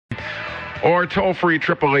Or toll-free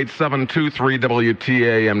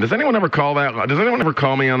 888-723-WTAM. Does anyone ever call that? Does anyone ever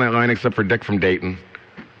call me on that line except for Dick from Dayton?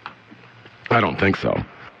 I don't think so.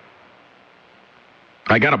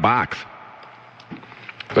 I got a box.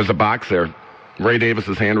 There's a box there. Ray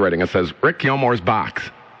Davis's handwriting. It says, Rick Gilmour's box.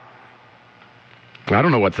 I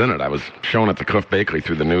don't know what's in it. I was showing it to Cliff Bakley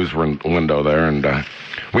through the news window there, and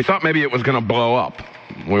we thought maybe it was going to blow up.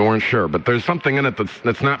 We weren't sure, but there's something in it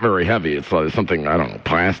that's not very heavy. It's something, I don't know,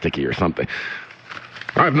 plasticky or something.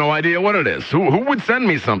 I have no idea what it is. Who would send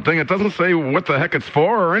me something? It doesn't say what the heck it's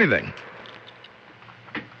for or anything.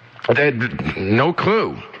 I had no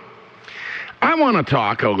clue. I want to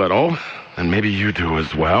talk a little, and maybe you do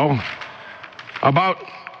as well, about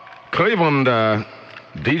Cleveland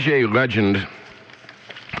DJ legend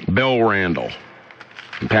Bill Randle.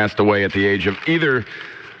 He passed away at the age of either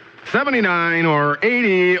 79 or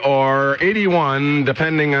 80 or 81,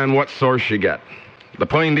 depending on what source you get. The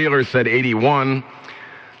Plain Dealer said 81.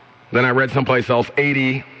 Then I read someplace else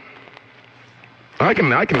 80. I can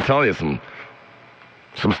tell you some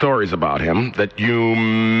stories about him that you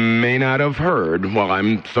may not have heard. Well,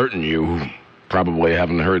 I'm certain you probably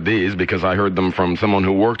haven't heard these because I heard them from someone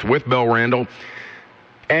who worked with Bill Randle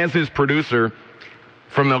as his producer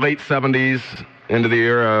from the late 70s into the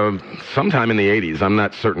era, sometime in the 80s. I'm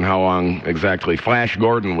not certain how long exactly. Flash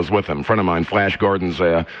Gordon was with him. A friend of mine, Flash Gordon's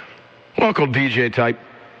a local DJ type.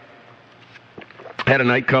 Had a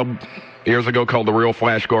nightclub years ago called The Real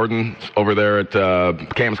Flash Gordon over there at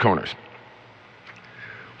Cam's Corners.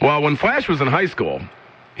 Well, when Flash was in high school,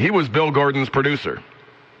 he was Bill Gordon's producer.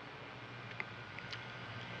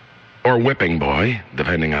 Or whipping boy,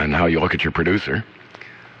 depending on how you look at your producer.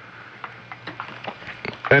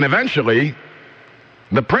 And eventually,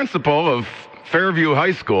 the principal of Fairview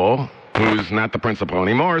High School, who's not the principal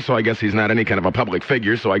anymore, so I guess he's not any kind of a public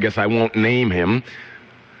figure, so I guess I won't name him.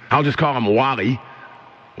 I'll just call him Wally.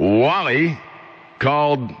 Wally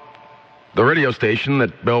called the radio station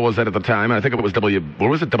that Bill was at the time, I think it was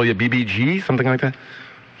WBBG, something like that,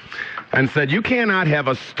 and said, you cannot have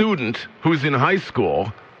a student who's in high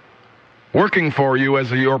school working for you as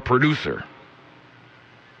your producer.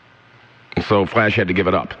 And so Flash had to give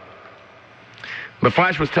it up. But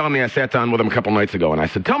Flash was telling me, I sat down with him a couple nights ago, and I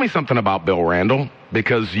said, tell me something about Bill Randle,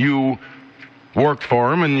 because you worked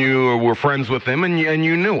for him, and you were friends with him, and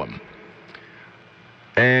you knew him.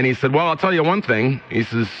 And he said, well, I'll tell you one thing. He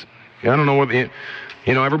says, I don't know what,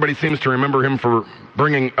 everybody seems to remember him for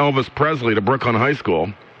bringing Elvis Presley to Brooklyn High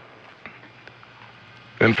School,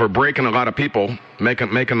 and for breaking a lot of people,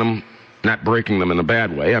 making them, not breaking them in a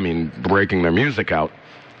bad way, I mean breaking their music out.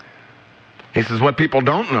 He says, what people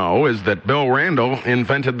don't know is that Bill Randle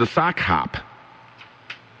invented the sock hop.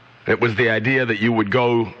 It was the idea that you would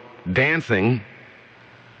go dancing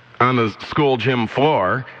on the school gym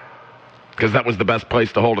floor, because that was the best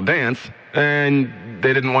place to hold a dance, and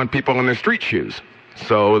they didn't want people in their street shoes.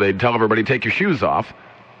 So they'd tell everybody, take your shoes off.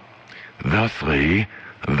 Thusly,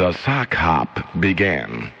 the sock hop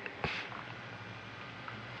began.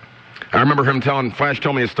 I remember Flash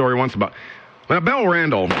told me a story once about, Bill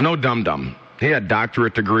Randle, no dum-dum. He had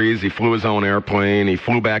doctorate degrees. He flew his own airplane. He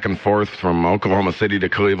flew back and forth from Oklahoma City to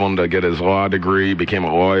Cleveland to get his law degree, became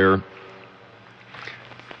a lawyer.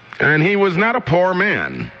 And he was not a poor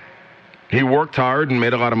man. He worked hard and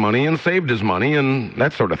made a lot of money and saved his money and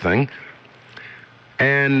that sort of thing.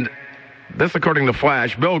 And this, according to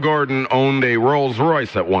Flash, Bill Gordon owned a Rolls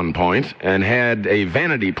Royce at one point and had a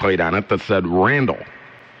vanity plate on it that said Randle.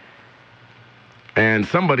 And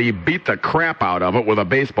somebody beat the crap out of it with a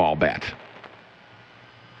baseball bat.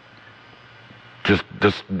 Just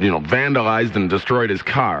vandalized and destroyed his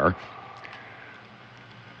car.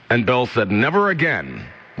 And Bill said, never again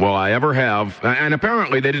will I ever have, and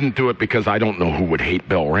apparently they didn't do it because I don't know who would hate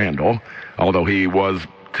Bill Randle, although he was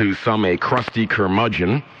to some a crusty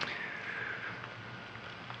curmudgeon.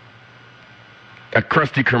 A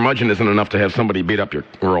crusty curmudgeon isn't enough to have somebody beat up your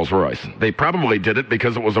Rolls Royce. They probably did it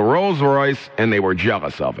because it was a Rolls Royce and they were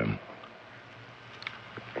jealous of him.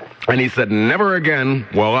 And he said, never again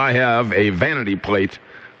will I have a vanity plate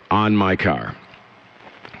on my car.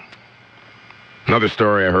 Another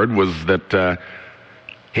story I heard was that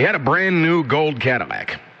he had a brand new gold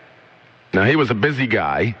Cadillac. Now, he was a busy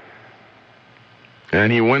guy,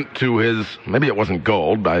 and he went to his, maybe it wasn't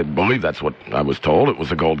gold, I believe that's what I was told, it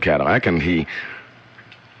was a gold Cadillac, and he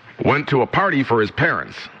went to a party for his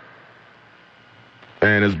parents.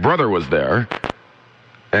 And his brother was there,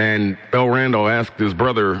 and Bill Randle asked his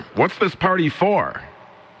brother, what's this party for?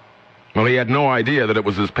 Well, he had no idea that it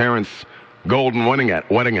was his parents' golden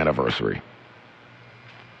wedding anniversary.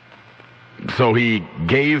 So he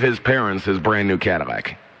gave his parents his brand new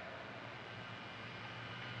Cadillac.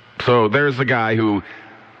 So there's a guy who,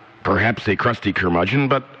 perhaps a crusty curmudgeon,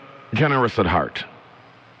 but generous at heart.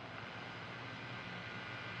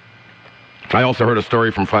 I also heard a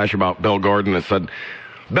story from Flash about Bill Gordon that said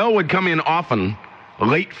Bill would come in often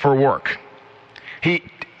late for work.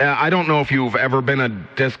 I don't know if you've ever been a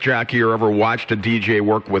disc jockey or ever watched a DJ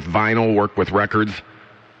work with vinyl, work with records.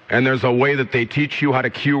 And there's a way that they teach you how to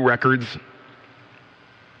cue records.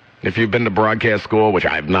 If you've been to broadcast school, which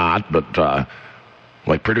I've not, but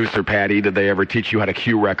like producer Patty, did they ever teach you how to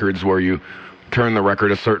cue records where you turn the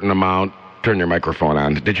record a certain amount? Turn your microphone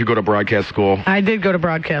on. Did you go to broadcast school? I did go to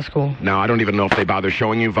broadcast school. Now, I don't even know if they bother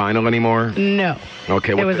showing you vinyl anymore. No.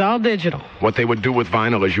 Okay. It was all digital. What they would do with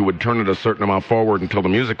vinyl is you would turn it a certain amount forward until the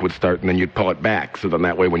music would start, and then you'd pull it back. So then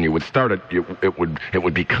that way when you would start it, it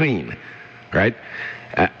would be clean, right?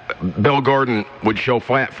 Bill Gordon would show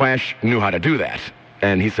Flash knew how to do that.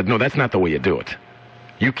 And he said, no, that's not the way you do it.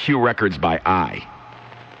 You cue records by eye.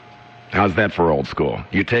 How's that for old school?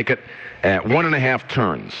 You take it at 1.5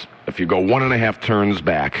 turns. If you go 1.5 turns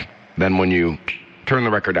back, then when you turn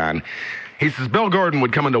the record on, he says Bill Gordon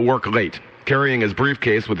would come into work late, carrying his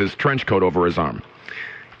briefcase with his trench coat over his arm.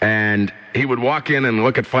 And he would walk in and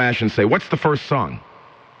look at Flash and say, what's the first song?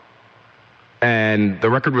 And the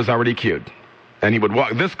record was already cued. And he would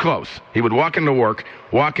walk this close. He would walk into work,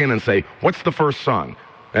 walk in and say, what's the first song?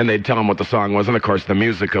 And they'd tell him what the song was, and of course the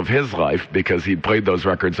music of his life, because he'd played those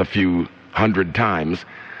records a few hundred times.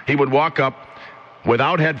 He would walk up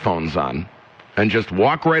without headphones on and just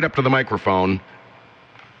walk right up to the microphone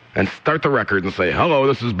and start the record and say, hello,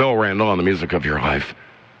 this is Bill Randle on the music of your life.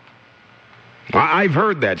 I've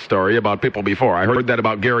heard that story about people before. I heard that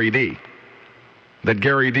about Gary Dee. That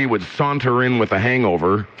Gary Dee would saunter in with a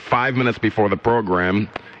hangover 5 minutes before the program,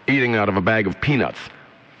 eating out of a bag of peanuts,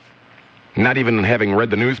 not even having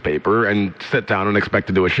read the newspaper, and sit down and expect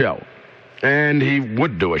to do a show. And he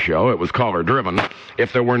would do a show. It was caller-driven.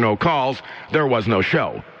 If there were no calls, there was no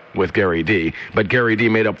show with Gary Dee. But Gary Dee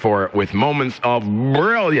made up for it with moments of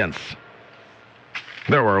brilliance.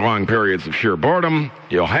 There were long periods of sheer boredom.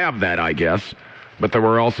 You'll have that, I guess. But there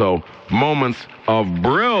were also moments of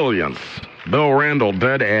brilliance. Bill Randle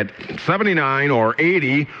dead at 79 or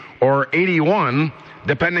 80 or 81,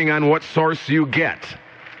 depending on what source you get.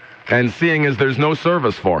 And seeing as there's no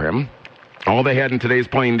service for him, all they had in today's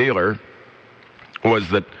plain dealer was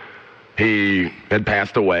that he had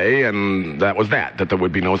passed away, and that was that there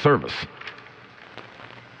would be no service.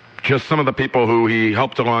 Just some of the people who he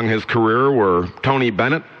helped along his career were Tony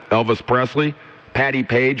Bennett, Elvis Presley, Patty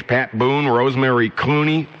Page, Pat Boone, Rosemary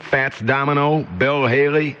Clooney, Fats Domino, Bill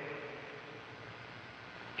Haley.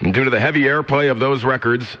 And due to the heavy airplay of those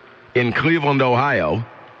records in Cleveland, Ohio,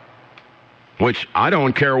 which I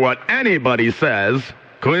don't care what anybody says,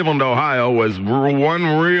 Cleveland, Ohio was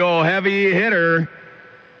one real heavy hitter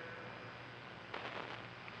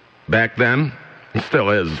back then. It still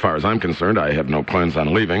is, as far as I'm concerned. I have no plans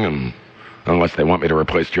on leaving, unless they want me to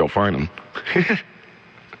replace Joe Finan.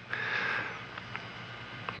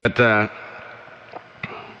 But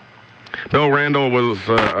Bill Randle was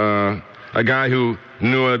a guy who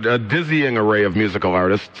knew a dizzying array of musical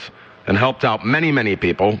artists and helped out many, many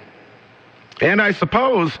people. And I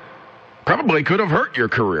suppose probably could have hurt your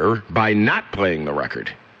career by not playing the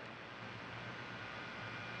record.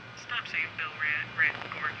 Stop saying Bill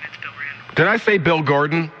Gordon. It's Bill Randle. Did I say Bill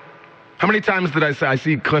Gordon? How many times did I say? I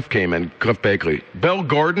see Cliff came in, Cliff Bakley. Bill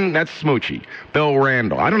Gordon? That's Smoochie. Bill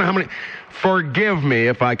Randle. I don't know how many. Forgive me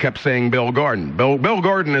if I kept saying Bill Gordon. Bill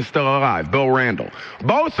Gordon is still alive. Bill Randle.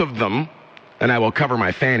 Both of them, and I will cover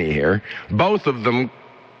my fanny here, both of them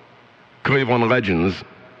Cleveland legends.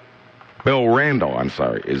 Bill Randle, I'm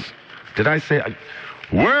sorry, did I say,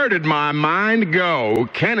 where did my mind go?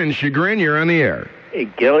 Ken and Chagrin, you're on the air. Hey,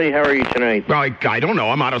 Gilly, how are you tonight? Well, I don't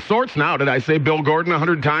know. I'm out of sorts now. Did I say Bill Gordon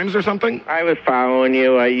 100 times or something? I was following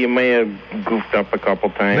you. You may have goofed up a couple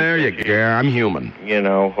times. There you go. I'm human. You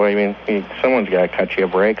know, I mean, someone's got to cut you a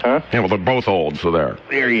break, huh? Yeah, well, they're both old, so there.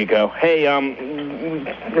 There you go. Hey,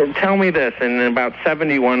 tell me this. In about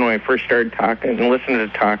 71, when I first started talking and listening to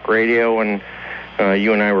talk radio, and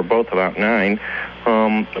you and I were both about 9,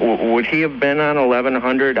 would he have been on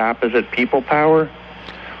 1100 opposite People Power?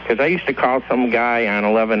 Because I used to call some guy on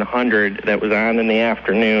 1100 that was on in the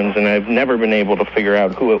afternoons, and I've never been able to figure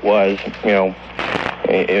out who it was, you know.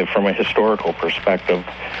 from a historical perspective.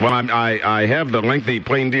 Well, I have the lengthy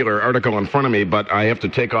Plain Dealer article in front of me, but I have to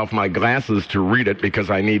take off my glasses to read it because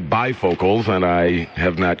I need bifocals, and I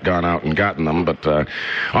have not gone out and gotten them. But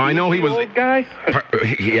I know he was... Old guy?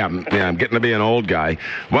 Yeah, I'm getting to be an old guy.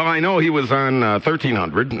 Well, I know he was on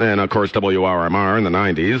 1300, and of course WRMR in the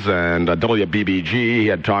 90s, and WBBG. He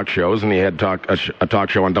had talk shows, and he had a talk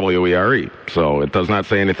show on WERE. So it does not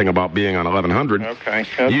say anything about being on 1100. Okay.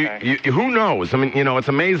 Who knows? I mean, it's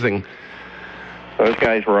amazing. Those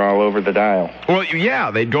guys were all over the dial. Well,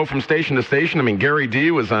 yeah, they'd go from station to station. I mean, Gary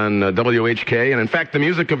Dee was on WHK, and in fact, the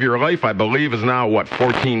music of your life, I believe, is now,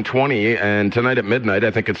 1420, and tonight at midnight,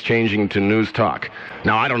 I think it's changing to News Talk.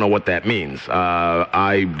 Now, I don't know what that means.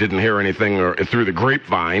 I didn't hear anything through the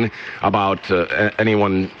grapevine about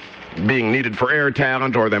anyone being needed for air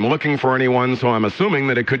talent or them looking for anyone, so I'm assuming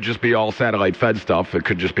that it could just be all satellite-fed stuff. It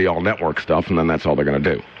could just be all network stuff, and then that's all they're going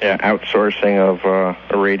to do. Yeah, outsourcing of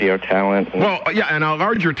radio talent. Well, yeah, and a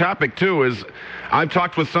larger topic, too, is I've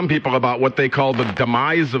talked with some people about what they call the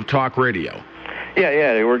demise of talk radio.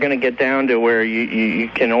 Yeah, we're going to get down to where you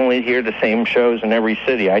can only hear the same shows in every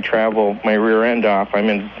city. I travel my rear end off. I'm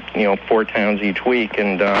in, 4 towns each week,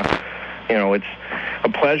 and, it's a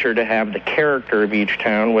pleasure to have the character of each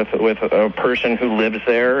town with a person who lives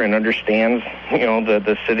there and understands,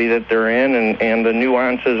 the city that they're in and the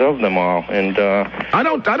nuances of them all. And I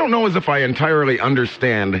don't know as if I entirely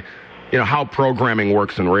understand, how programming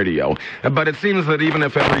works in radio. But it seems that even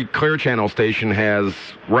if every Clear Channel station has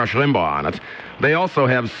Rush Limbaugh on it, they also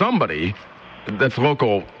have somebody that's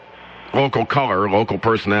local color, local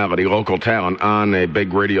personality, local talent on a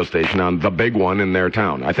big radio station, on the big one in their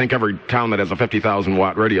town. I think every town that has a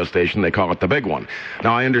 50,000-watt radio station, they call it the big one.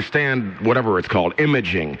 Now, I understand whatever it's called,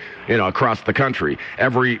 imaging, across the country.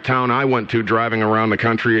 Every town I went to driving around the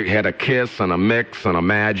country had a Kiss and a Mix and a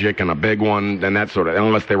Magic and a big one and that sort of,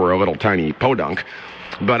 unless they were a little tiny podunk.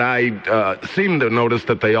 But I seem to notice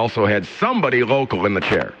that they also had somebody local in the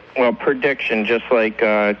chair. Well, prediction, just like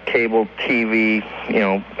cable TV,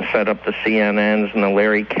 set up the CNNs and the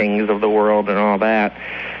Larry Kings of the world and all that,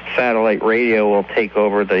 satellite radio will take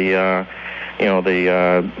over the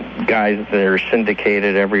guys that are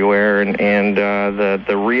syndicated everywhere, and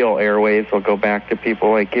the real airwaves will go back to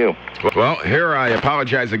people like you. Well, here I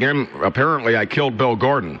apologize again. Apparently, I killed Bill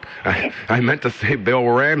Gordon. I meant to say Bill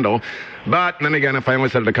Randle, but then again, if I only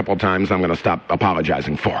said it a couple of times, I'm going to stop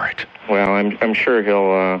apologizing for it. Well, I'm sure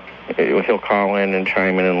he'll call in and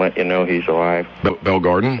chime in and let you know he's alive. Bill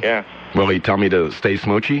Gordon? Yeah. Will he tell me to stay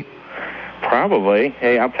smoochy? Probably.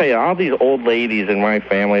 Hey, I'll tell you, all these old ladies in my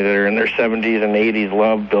family that are in their 70s and 80s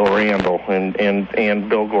love Bill Randle, and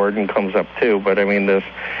Bill Gordon comes up too. But I mean, this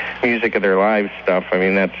music of their lives stuff, I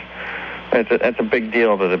mean, that's a big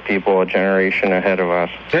deal to the people a generation ahead of us.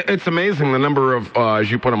 It's amazing the number of,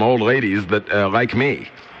 as you put them, old ladies that like me.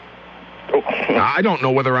 I don't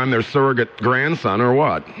know whether I'm their surrogate grandson or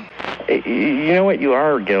what. You know what you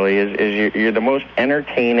are, Gilly, is you're the most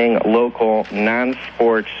entertaining local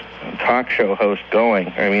non-sports talk show host going.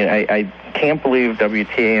 I mean, I can't believe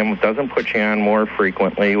WTAM doesn't put you on more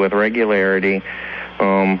frequently with regularity.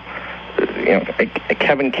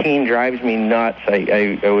 Kevin Keene drives me nuts.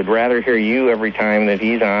 I would rather hear you every time that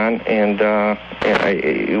he's on, and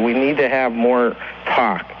we need to have more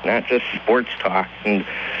talk, not just sports talk.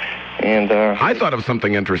 And I thought of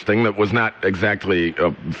something interesting that was not exactly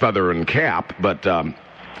a feather and cap, but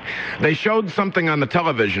they showed something on the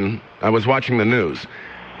television. I was watching the news,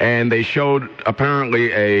 and they showed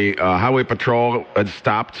apparently a highway patrol had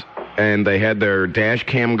stopped, and they had their dash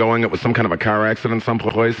cam going. It was some kind of a car accident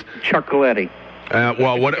someplace. Chuck Coletti.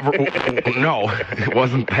 Well, whatever. No, it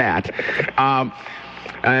wasn't that.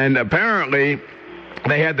 And apparently,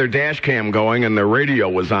 they had their dash cam going and their radio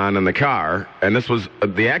was on in the car, and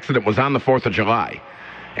the accident was on the 4th of July.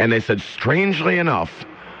 And they said, strangely enough,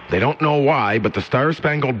 they don't know why, but the Star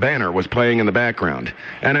Spangled Banner was playing in the background.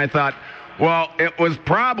 And I thought, well, it was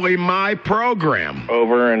probably my program.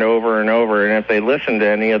 Over and over and over, and if they listened to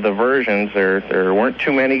any of the versions, there weren't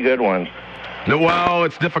too many good ones. Well,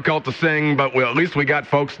 it's difficult to sing, but at least we got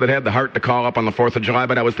folks that had the heart to call up on the 4th of July,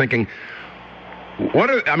 but I was thinking,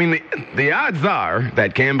 the odds are,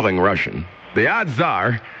 that gambling Russian, the odds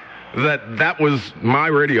are that was my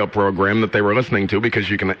radio program that they were listening to, because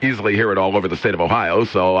you can easily hear it all over the state of Ohio,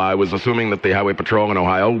 so I was assuming that the Highway Patrol in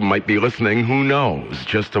Ohio might be listening. Who knows?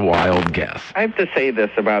 Just a wild guess. I have to say this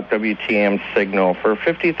about WTAM's signal. For a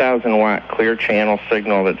 50,000-watt clear channel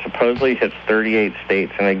signal that supposedly hits 38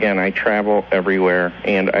 states, and again, I travel everywhere,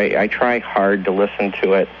 and I try hard to listen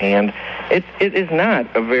to it, and it is not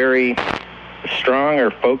a very strong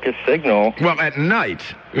or focused signal. Well, at night,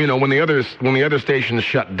 when the other stations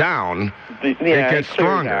shut down, it gets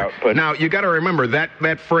stronger. Now, you got to remember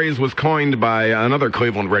that phrase was coined by another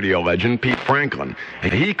Cleveland radio legend, Pete Franklin.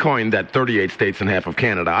 He coined that 38 states and half of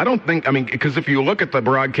Canada. Because if you look at the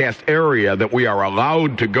broadcast area that we are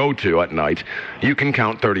allowed to go to at night, you can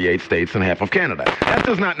count 38 states and half of Canada. That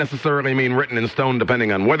does not necessarily mean written in stone,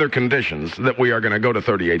 depending on weather conditions, that we are going to go to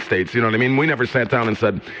 38 states. You know what I mean? We never sat down and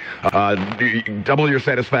said, double your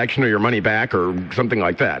satisfaction or your money back or something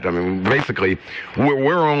like that. I mean, basically,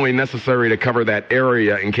 we're only necessary to cover that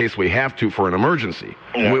area in case we have to for an emergency.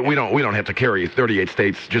 Yeah. We don't have to carry 38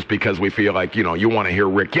 states just because we feel like, you want to hear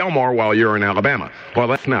Rick Gilmour while you're in Alabama. Well,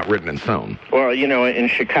 that's not written in stone. Well, in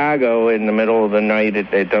Chicago, in the middle of the night,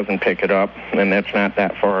 it doesn't pick it up, and that's not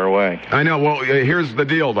that far away. I know. Well, here's the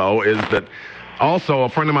deal, though, is that also a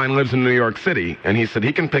friend of mine lives in New York City, and he said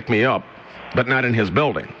he can pick me up, but not in his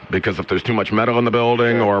building, because if there's too much metal in the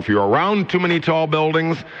building, or if you're around too many tall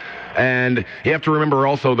buildings, and you have to remember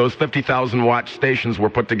also those 50,000-watt stations were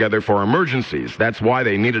put together for emergencies. That's why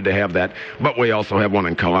they needed to have that. But we also have one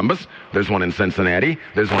in Columbus. There's one in Cincinnati.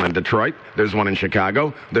 There's one in Detroit. There's one in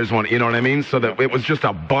Chicago. There's one, you know what I mean? So that it was just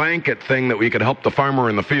a blanket thing that we could help the farmer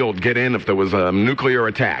in the field get in if there was a nuclear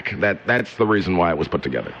attack. That's the reason why it was put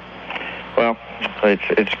together. Well,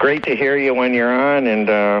 it's great to hear you when you're on, and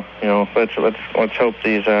let's hope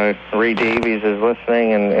these Ray Davies is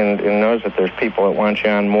listening and knows that there's people that want you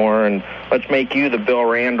on more, and let's make you the Bill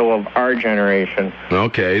Randle of our generation.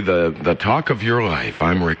 Okay, the talk of your life.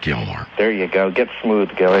 I'm Rick Gilmour. There you go. Get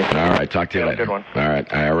smooth, Gilly. All right, talk to you later. Good one. All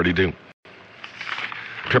right, I already do.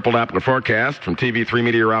 Triple Doppler forecast from TV3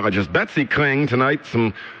 meteorologist Betsy Kling tonight.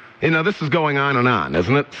 This is going on and on,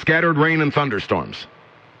 isn't it? Scattered rain and thunderstorms.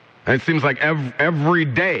 And it seems like every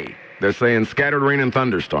day they're saying scattered rain and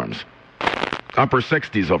thunderstorms. Upper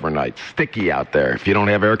 60s overnight. Sticky out there. If you don't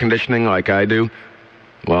have air conditioning like I do,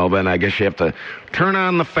 well, then I guess you have to turn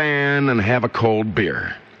on the fan and have a cold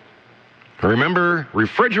beer. Remember,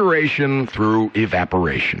 refrigeration through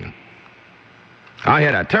evaporation. I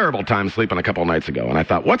had a terrible time sleeping a couple nights ago, and I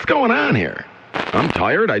thought, what's going on here? I'm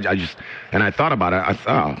tired. And I thought about it. I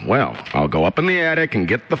thought, I'll go up in the attic and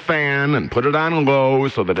get the fan and put it on low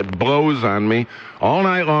so that it blows on me all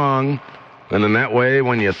night long. And then that way,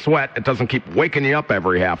 when you sweat, it doesn't keep waking you up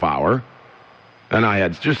every half hour. And I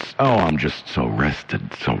had I'm just so rested.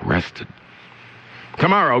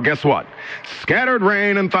 Tomorrow, guess what? Scattered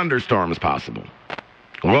rain and thunderstorms possible.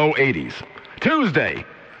 Low 80s. Tuesday,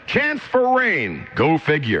 chance for rain. Go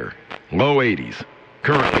figure. Low 80s.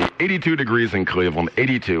 Currently, 82 degrees in Cleveland,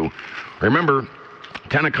 82. Remember,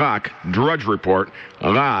 10 o'clock, Drudge Report,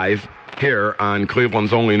 live here on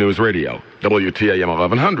Cleveland's only news radio, WTAM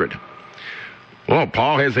 1100. Well,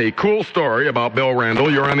 Paul has a cool story about Bill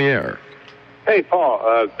Randle. You're on the air. Hey,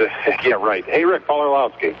 Paul. Yeah, right. Hey, Rick, Paul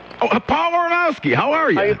Orlowski. Oh, Paul Orlowski, how are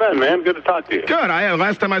you? How you been, man? Good to talk to you. Good.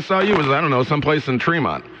 Last time I saw you was, someplace in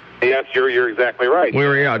Tremont. Yes, you're exactly right. We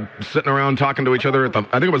were, sitting around talking to each other at I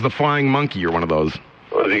think it was the Flying Monkey or one of those.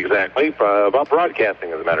 Exactly. About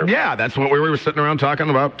broadcasting, as a matter of fact. Yeah, that's what we were sitting around talking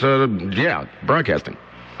about, broadcasting.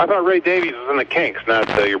 I thought Ray Davies was in the Kinks, not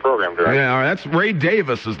your program director. Yeah, that's Ray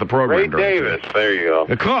Davis is the program director. Ray Davis, there you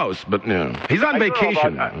go. Close, but he's on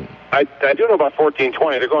vacation. I do know about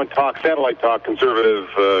 1420. They're going satellite talk, conservative,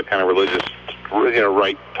 kind of religious,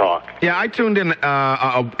 right talk. Yeah, I tuned in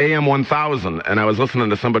AM 1000, and I was listening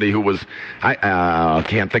to somebody who was, I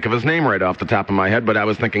can't think of his name right off the top of my head, but I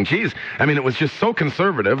was thinking, geez, it was just so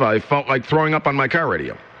conservative, I felt like throwing up on my car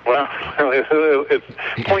radio. Well, it's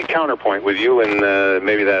point counterpoint with you and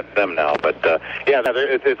maybe them now. But,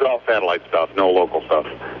 it's all satellite stuff, no local stuff,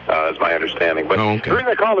 is my understanding. But the reason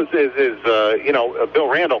I call this is Bill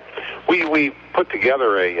Randle, we put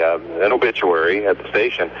together an obituary at the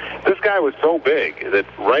station. This guy was so big that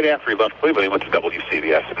right after he left Cleveland, he went to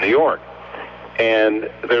WCBS in New York. And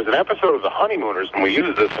there's an episode of The Honeymooners, and we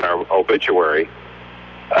used this in our obituary,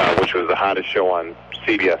 which was the hottest show on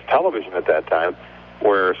CBS television at that time,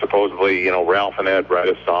 where supposedly, Ralph and Ed write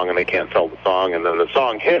a song and they can't sell the song, and then the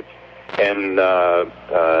song hits, and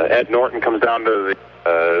Ed Norton comes down to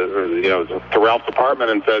to Ralph's apartment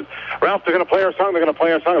and says, Ralph, they're going to play our song,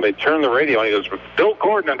 and they turn the radio on. He goes, Bill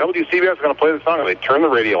Gordon on WCBS is going to play the song, and they turn the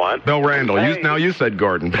radio on. Bill Randle. Hey. Now you said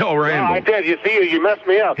Gordon. Bill Randle. No, I did. You see, you messed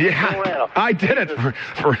me up. Yeah, I did it.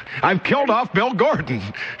 I've killed off Bill Gordon.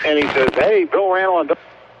 And he says, hey, Bill Randle on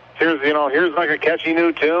here's like a catchy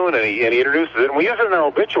new tune, and he introduces it, and we use it in our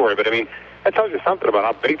obituary, but that tells you something about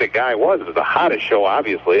how big the guy was. It was the hottest show,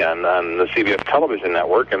 obviously, on the CBS television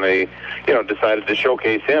network, and they, decided to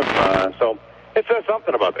showcase him, so it says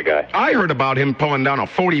something about the guy. I heard about him pulling down a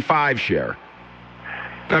 45 share.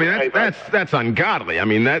 I mean, that's ungodly. I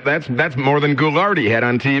mean, that's more than Ghoulardi had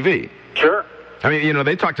on TV. Sure. I mean, you know,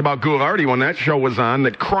 they talked about Ghoulardi when that show was on,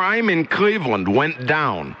 that crime in Cleveland went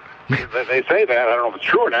down. They say that. I don't know if it's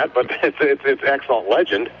true or not, but it's excellent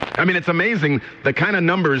legend. I mean, it's amazing the kind of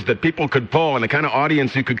numbers that people could pull and the kind of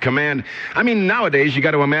audience you could command. I mean, nowadays, you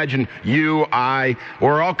got to imagine you,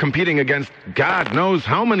 we're all competing against God knows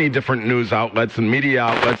how many different news outlets and media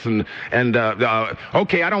outlets. And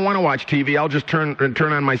okay, I don't want to watch TV. I'll just turn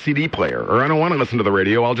on my CD player. Or I don't want to listen to the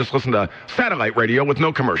radio. I'll just listen to satellite radio with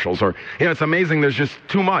no commercials. Or, you know, it's amazing. There's just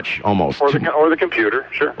too much, almost. Or the computer,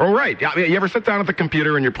 sure. Oh, right. I mean, you ever sit down at the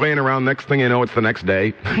computer and you're playing around, next thing you know, it's the next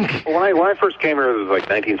day? When I first came here, it was like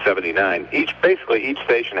 1979. Each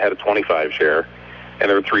station had a 25 share, and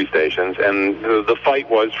there were 3 stations, and the fight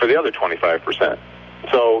was for the other 25%.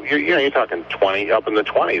 So you're talking 20 up in the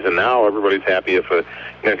 20s, and now everybody's happy if you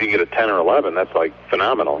get a 10 or 11. That's like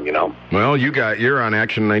phenomenal, you know. Well, you're on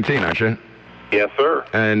Action 19, aren't you? Yes, sir.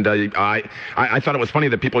 And I thought it was funny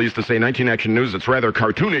that people used to say 19 Action News, it's rather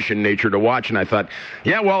cartoonish in nature to watch, and I thought,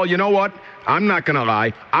 yeah, well, you know what? I'm not going to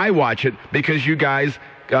lie. I watch it because you guys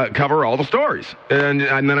cover all the stories. And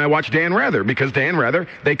then I watch Dan Rather because Dan Rather,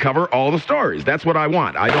 they cover all the stories. That's what I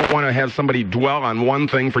want. I don't want to have somebody dwell on one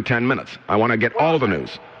thing for 10 minutes. I want to get all the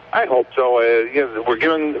news. I hope so. We're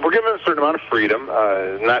given a certain amount of freedom,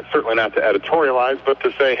 certainly not to editorialize, but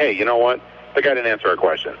to say, hey, you know what? The guy didn't answer our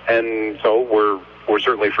question. And so we're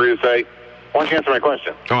certainly free to say, why don't you answer my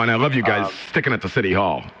question? Oh, and I love you guys sticking at the City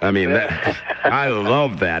Hall. I mean, I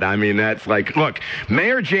love that. I mean, that's like, look,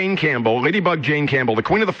 Mayor Jane Campbell, Ladybug Jane Campbell, the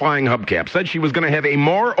queen of the flying hubcap, said she was going to have a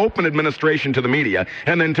more open administration to the media,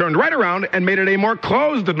 and then turned right around and made it a more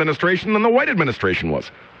closed administration than the White administration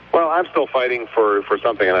was. Well, I'm still fighting for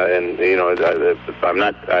something, and you know,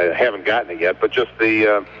 I haven't gotten it yet, but just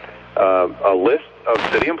a list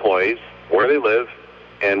of city employees, where they live,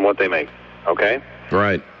 and what they make. Okay?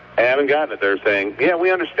 Right. I haven't gotten it. They're saying, yeah,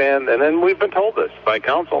 we understand, and then we've been told this by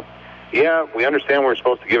council. Yeah, we understand we're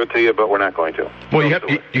supposed to give it to you, but we're not going to. Well,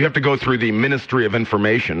 you have to go through the Ministry of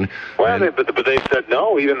Information. Well, but they've said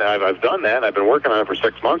no. Even I've done that. I've been working on it for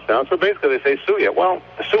 6 months now. So basically, they say sue you. Well,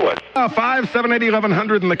 sue us.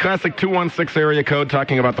 578-1100 in the classic 216 area code,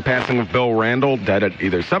 talking about the passing of Bill Randle, dead at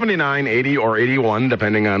either 79, 80, or 81,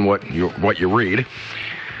 depending on what you read.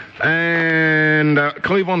 And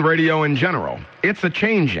Cleveland radio in general. It's a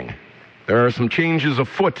changing. There are some changes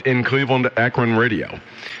afoot in Cleveland Akron radio.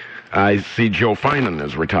 I see Joe Finan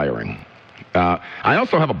is retiring. I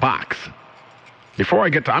also have a box. Before I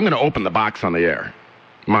get to, I'm going to open the box on the air.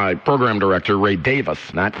 My program director, Ray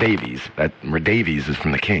Davis, not Davies. Ray Davies is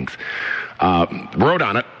from the Kinks. Wrote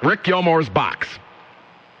on it, Rick Gilmour's box.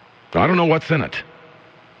 I don't know what's in it.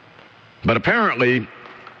 But apparently,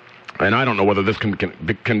 and I don't know whether this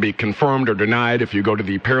can be confirmed or denied if you go to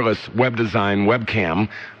the Peerless Web Design webcam,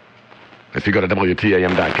 if you go to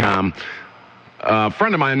WTAM.com. A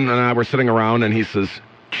friend of mine and I were sitting around, and he says,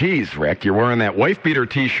 geez, Rick, you're wearing that wife-beater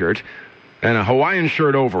T-shirt and a Hawaiian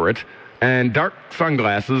shirt over it and dark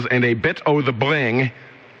sunglasses and a bit o' the bling.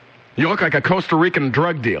 You look like a Costa Rican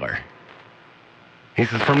drug dealer. He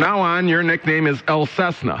says, from now on, your nickname is El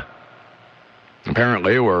Cessna.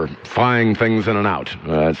 Apparently, we're flying things in and out.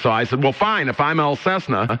 So I said, well, fine, if I'm El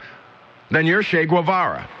Cessna, then you're Che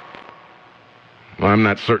Guevara. Well, I'm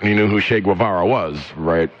not certain he knew who Che Guevara was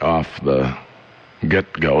right off the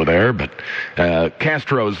get-go there, but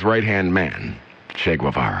Castro's right-hand man, Che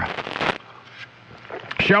Guevara.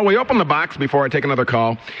 Shall we open the box before I take another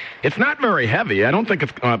call? It's not very heavy. I don't think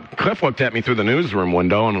it's... Cliff looked at me through the newsroom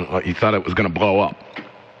window, and he thought it was going to blow up.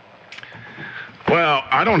 Well,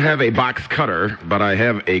 I don't have a box cutter, but I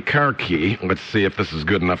have a car key. Let's see if this is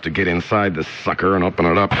good enough to get inside this sucker and open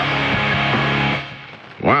it up.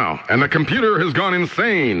 Wow, and the computer has gone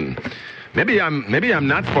insane. Maybe I'm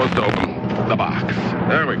not supposed to open the box.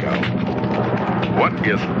 There we go. What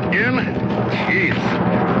is in? Jeez.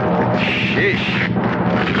 Sheesh.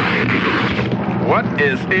 What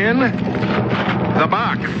is in the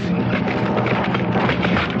box?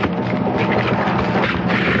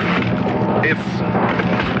 It's...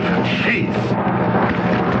 Jeez.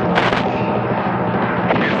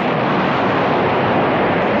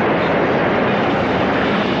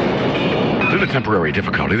 Due to temporary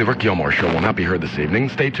difficulty, the Rick Gilmour Show will not be heard this evening.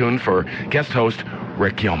 Stay tuned for guest host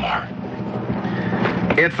Rick Gilmour.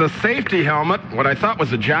 It's a safety helmet, what I thought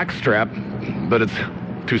was a jock strap, but it's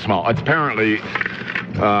too small. It's apparently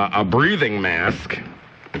a breathing mask.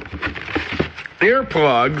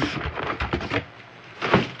 Earplugs.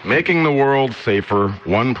 Making the world safer,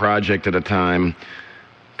 one project at a time.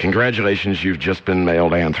 Congratulations, you've just been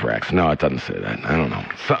mailed anthrax. No, it doesn't say that. I don't know.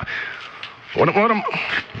 So, What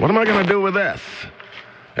am I going to do with this?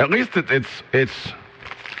 At least it's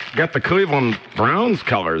got the Cleveland Browns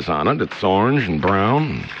colors on it. It's orange and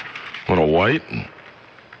brown, a little white.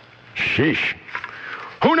 Sheesh.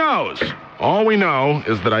 Who knows? All we know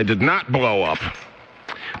is that I did not blow up.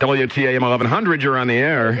 WTAM 1100, you're on the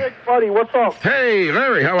air. Hey, buddy, what's up? Hey,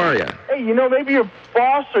 Larry, how are you? Hey, maybe your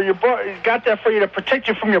boss or your got that for you to protect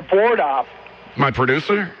you from your board off. My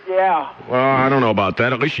producer? Yeah. Well, I don't know about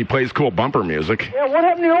that. At least she plays cool bumper music. Yeah, what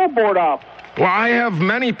happened to your old board off? Well, I have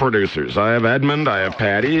many producers. I have Edmund, I have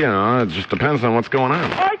Patty, it just depends on what's going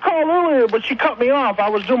on. I called earlier, but she cut me off. I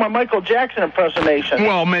was doing my Michael Jackson impersonation.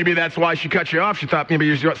 Well, maybe that's why she cut you off. She thought maybe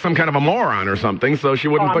you're some kind of a moron or something, so she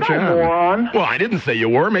wouldn't put you on. I'm not a moron. Well, I didn't say you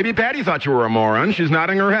were. Maybe Patty thought you were a moron. She's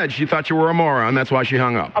nodding her head. She thought you were a moron. That's why she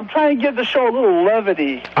hung up. I'm trying to give the show a little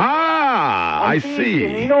levity. I see.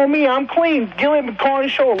 And you know me, I'm clean. Gillian been calling the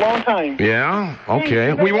show a long time. Yeah?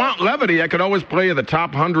 Okay. We want levity. I could always play you the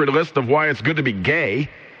top 100 list of why it's good to be gay.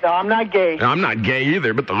 No, I'm not gay. I'm not gay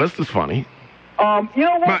either, but the list is funny. You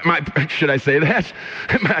know what? Should I say that?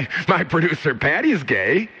 my producer Patty's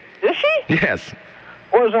gay. Is she? Yes.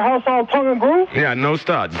 Or is her house all tongue and groove? Yeah, no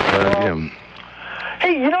studs. Yeah.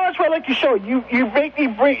 Hey, that's why I like your show. You make me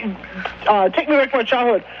take me back to my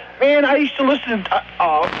childhood. Man, I used to listen to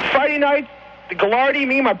Friday night, the Gallardi,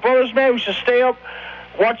 me and my brothers, man, we used to stay up,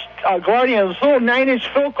 watch Gallardi on this little 9-inch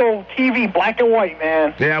Philco TV, black and white,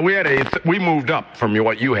 man. Yeah, we moved up from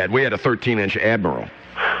what you had. We had a 13-inch Admiral.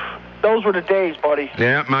 Those were the days, buddy.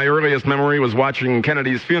 Yeah, my earliest memory was watching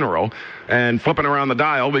Kennedy's funeral and flipping around the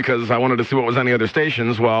dial because I wanted to see what was on the other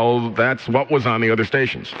stations. Well, that's what was on the other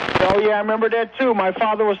stations. Oh, yeah, I remember that, too. My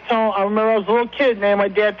father was telling, I remember I was a little kid, man. My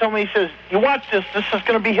dad told me, he says, you watch this. This is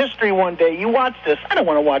going to be history one day. You watch this. I don't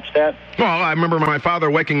want to watch that. Well, I remember my father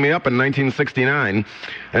waking me up in 1969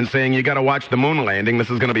 and saying, you got to watch the moon landing. This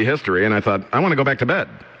is going to be history. And I thought, I want to go back to bed.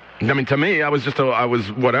 I mean, to me, I was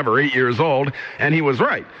 8 years old, and he was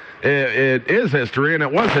right. It is history, and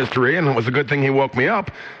it was history, and it was a good thing he woke me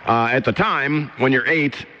up. At the time, when you're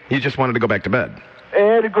 8, you just wanted to go back to bed.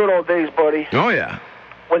 The good old days, buddy. Oh, yeah.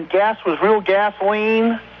 When gas was real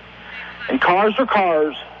gasoline, and cars were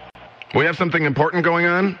cars. We have something important going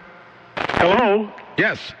on? Hello?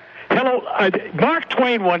 Yes. Hello. Mark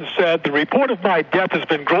Twain once said, the report of my death has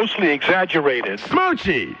been grossly exaggerated.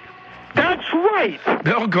 Smoochie! That's right.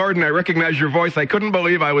 Bill Gordon, I recognize your voice. I couldn't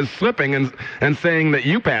believe I was slipping and saying that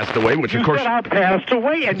you passed away, which of course... You said I passed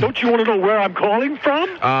away, and don't you want to know where I'm calling from?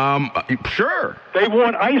 Sure. They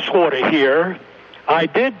want ice water here. I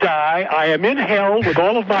did die. I am in hell with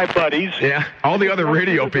all of my buddies. Yeah, all the other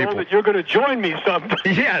radio people. That you're going to join me sometime.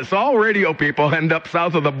 Yes, all radio people end up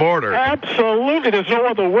south of the border. Absolutely. There's no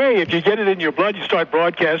other way. If you get it in your blood, you start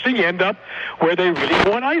broadcasting, you end up where they really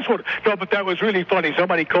want ice water. No, but that was really funny.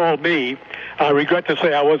 Somebody called me. I regret to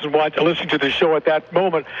say I wasn't listening to the show at that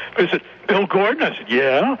moment. But he said, Bill Gordon? I said,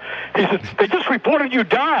 yeah. He said, they just reported you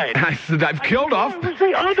died. I said, I've killed off... It was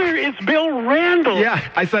the other. It's Bill Randle. Yeah,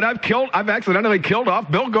 I said, I've accidentally killed off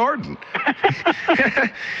Bill Gordon.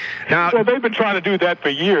 Now, well, they've been trying to do that for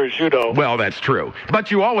years, Well, that's true.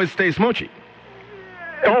 But you always stay smoochy.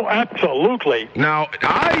 Oh, absolutely. Now,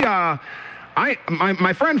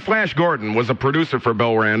 my friend Flash Gordon was a producer for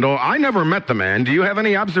Bill Randle. I never met the man. Do you have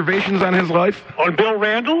any observations on his life? On Bill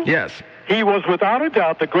Randle? Yes. He was, without a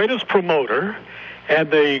doubt, the greatest promoter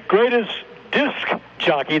and the greatest disc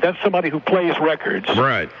jockey. That's somebody who plays records.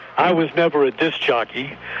 Right. I was never a disc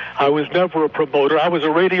jockey. I was never a promoter. I was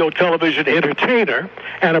a radio, television entertainer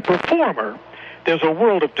and a performer. There's a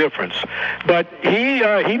world of difference. But he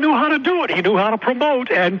knew how to do it. He knew how to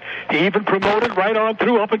promote, and he even promoted right on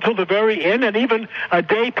through up until the very end, and even a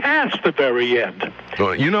day past the very end.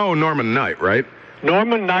 Well, you know Norman Knight, right?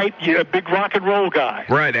 Norman Knight, a big rock and roll guy.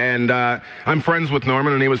 Right, and I'm friends with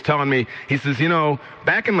Norman, and he was telling me, he says,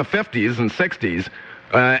 back in the 50s and 60s,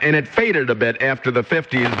 and it faded a bit after the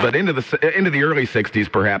 50s, but into the early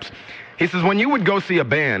 60s perhaps. He says when you would go see a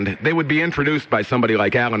band, they would be introduced by somebody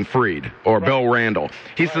like Alan Freed or Bill Randle.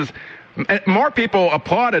 He says more people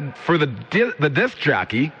applauded for the disc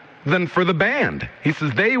jockey than for the band. He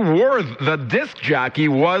says the disc jockey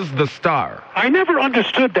was the star. I never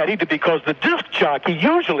understood that either, because the disc jockey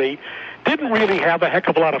usually didn't really have a heck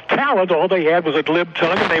of a lot of talent. All they had was a glib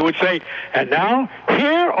tongue, and they would say, and now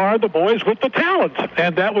here are the boys with the talent.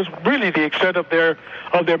 And that was really the extent of their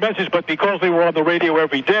message. But because they were on the radio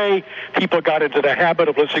every day, people got into the habit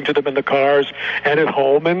of listening to them in the cars and at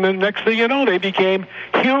home, and the next thing you know, they became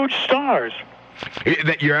huge stars.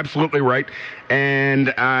 You're absolutely right.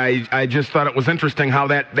 And I just thought it was interesting how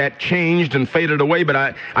that changed and faded away.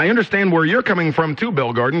 But I understand where you're coming from too,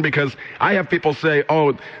 Bill Gordon, because I have people say,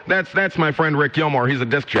 "Oh, that's my friend Rick Gilmour. He's a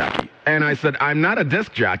disc jockey." And I said, "I'm not a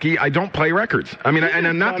disc jockey. I don't play records. I mean, and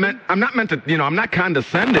I'm not meant to, I'm not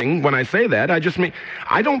condescending when I say that. I just mean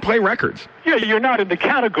I don't play records." Yeah, you're not in the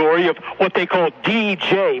category of what they call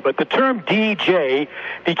DJ, but the term DJ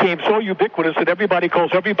became so ubiquitous that everybody calls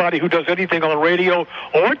everybody who does anything on radio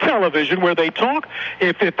or television where they talk,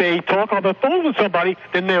 if they talk on the phone with somebody,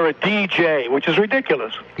 then they're a DJ, which is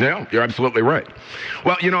ridiculous. Yeah, you're absolutely right.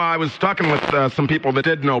 Well, I was talking with some people that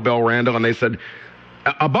did know Bill Randle, and they said,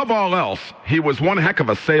 above all else, he was one heck of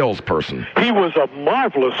a salesperson. He was a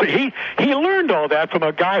marvelous. He learned all that from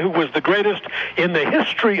a guy who was the greatest in the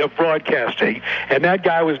history of broadcasting, and that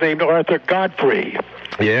guy was named Arthur Godfrey.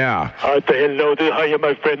 Yeah. Arthur, hello there. Hiya,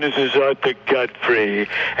 my friend. This is Arthur Godfrey.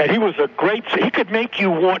 And he was he could make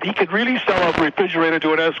you he could really sell a refrigerator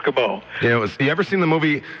to an Eskimo. Yeah, you ever seen the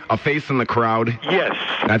movie A Face in the Crowd? Yes.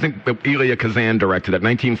 I think Elia Kazan directed it,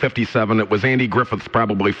 1957. It was Andy Griffith's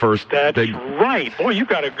probably first. That's right. Boy, you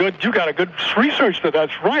got a good research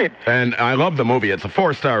that's right. And I love the movie. It's a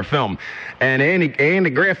 4-star film. And Andy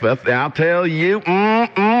Griffith, I'll tell you,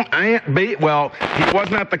 well, he was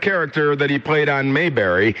not the character that he played on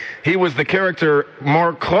Mayberry. He was the character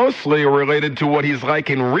more closely related to what he's like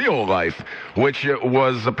in real life, which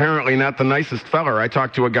was apparently not the nicest feller. I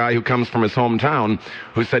talked to a guy who comes from his hometown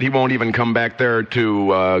who said he won't even come back there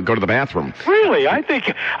to go to the bathroom. Really? I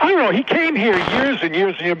don't know. He came here years and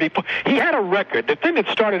years and years before. He had a record. The thing that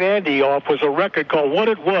started Andy off was a record called What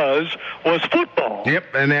It Was Football. Yep,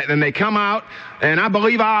 and they come out, and I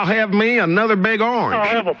believe I'll have me another big orange.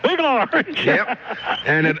 I'll have a big orange. Yep.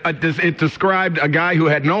 And it described a guy who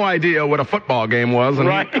had no idea what a football game was, and,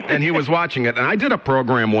 right. And he was watching it. And I did a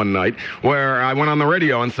program one night where I went on the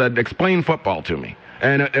radio and said, "Explain football to me."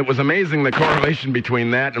 And it was amazing, the correlation between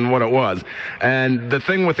that and what it was. And the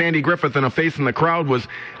thing with Andy Griffith and A Face in the Crowd was,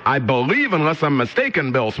 I believe, unless I'm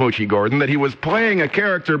mistaken, Bill Smoochie Gordon, that he was playing a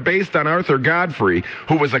character based on Arthur Godfrey,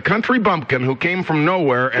 who was a country bumpkin who came from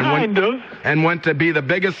nowhere and went to be the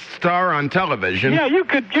biggest star on television. Yeah, you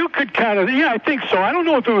could kind of, I think so. I don't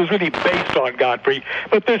know if it was really based on Godfrey,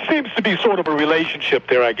 but there seems to be sort of a relationship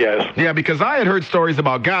there, I guess. Yeah, because I had heard stories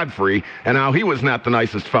about Godfrey and how he was not the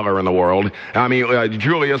nicest feller in the world. I mean,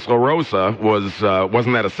 Julius LaRosa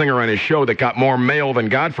wasn't that a singer on his show that got more mail than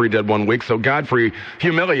Godfrey did one week, so Godfrey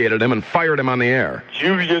humiliated him and fired him on the air.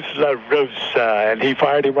 Julius LaRosa, and he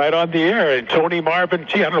fired him right on the air. And Tony Marvin,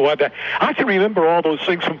 I don't know what that. I can remember all those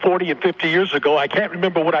things from 40 and 50 years ago. I can't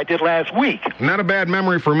remember what I did last week. Not a bad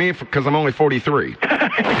memory for me because I'm only 43.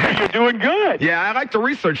 You're doing good. Yeah, I like to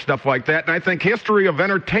research stuff like that, and I think history of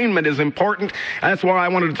entertainment is important. That's why I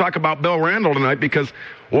wanted to talk about Bill Randle tonight, because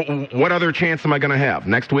what other chance am I going to have?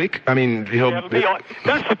 Next week? I mean,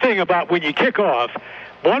 that's the thing about when you kick off.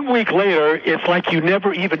 1 week later, it's like you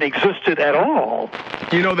never even existed at all.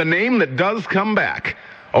 The name that does come back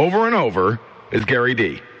over and over is Gary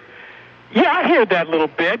Dee. Yeah, I hear that little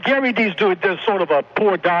bit. Gary Dee's does sort of a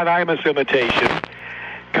poor Don Imus imitation,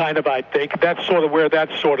 kind of, I think. That's sort of where that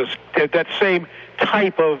same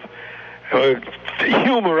type of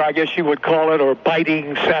humor, I guess you would call it, or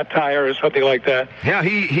biting satire or something like that. Yeah,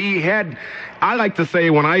 he had, I like to say,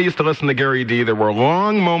 when I used to listen to Gary Dee, there were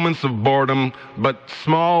long moments of boredom, but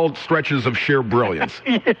small stretches of sheer brilliance.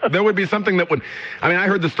 Yeah. There would be something that would, I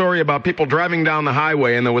heard the story about people driving down the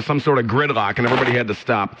highway and there was some sort of gridlock and everybody had to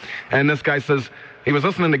stop. And this guy says, he was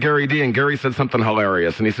listening to Gary Dee, and Gary said something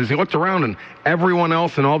hilarious. And he says he looked around, and everyone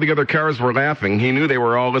else and all the other cars were laughing. He knew they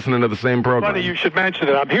were all listening to the same program. Funny you should mention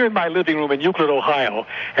it. I'm here in my living room in Euclid, Ohio,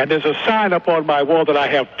 and there's a sign up on my wall that I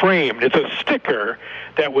have framed. It's a sticker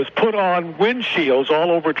that was put on windshields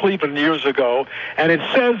all over Cleveland years ago, and it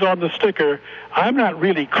says on the sticker, "I'm not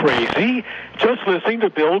really crazy, just listening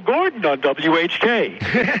to Bill Gordon on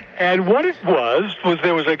WHK." And what it was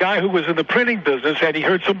there was a guy who was in the printing business, and he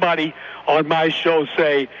heard somebody on my show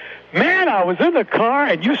say, "Man, I was in the car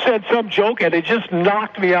and you said some joke and it just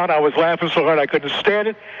knocked me out. I was laughing so hard I couldn't stand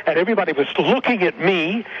it." And everybody was looking at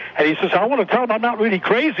me. And he says, "I want to tell them I'm not really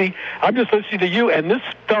crazy. I'm just listening to you." And this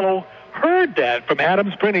fellow heard that from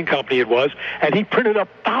Adams Printing Company, it was, and he printed up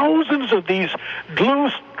thousands of these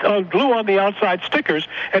glue on the outside stickers,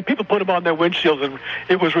 and people put them on their windshields, and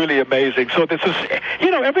it was really amazing. So this is,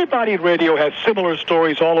 everybody in radio has similar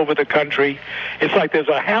stories all over the country. It's like there's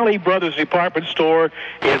a Halley Brothers department store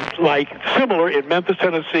similar in Memphis,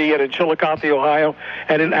 Tennessee, and in Chillicothe, Ohio,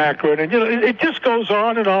 and in Akron, and it just goes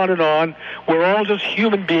on and on and on. We're all just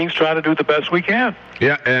human beings trying to do the best we can.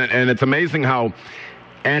 Yeah, and it's amazing how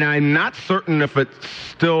And I'm not certain if it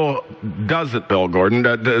still does it, Bill Gordon.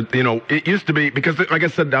 It used to be, because, like I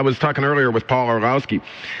said, I was talking earlier with Paul Orlowski,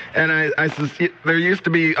 and I says, there used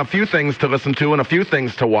to be a few things to listen to and a few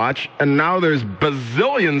things to watch, and now there's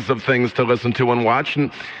bazillions of things to listen to and watch,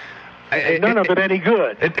 and none of it any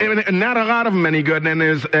good. Not a lot of them any good,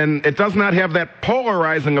 and it does not have that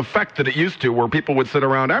polarizing effect that it used to, where people would sit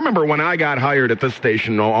around. I remember when I got hired at this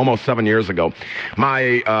station almost 7 years ago,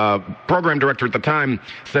 my program director at the time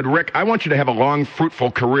said, Rick, I want you to have a long,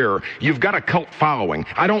 fruitful career. You've got a cult following.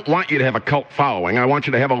 I don't want you to have a cult following. I want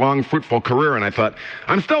you to have a long, fruitful career. And I thought,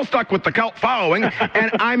 I'm still stuck with the cult following,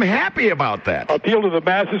 and I'm happy about that. Appeal to the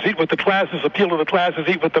masses, eat with the classes. Appeal to the classes,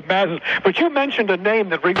 eat with the masses. But you mentioned a name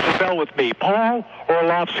that rings a bell with me, Paul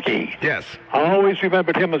Orlowski. Yes. I always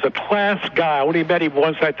remembered him as a class guy. I only met him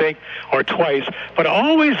once, I think, or twice. But I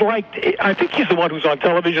always liked, I think he's the one who's on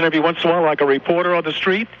television every once in a while, like a reporter on the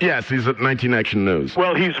street. Yes, he's at 19 Action News.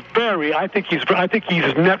 Well, I think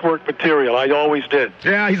he's network material. I always did.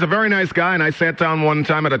 Yeah, he's a very nice guy, and I sat down one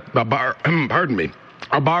time at a bar, pardon me,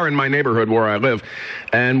 a bar in my neighborhood where I live,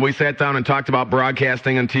 and we sat down and talked about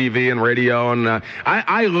broadcasting and TV and radio, and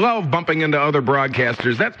I love bumping into other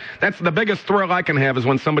broadcasters. That's the biggest thrill I can have, is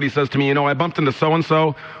when somebody says to me, I bumped into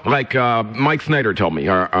so-and-so, like Mike Snyder told me,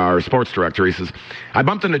 our sports director. He says, I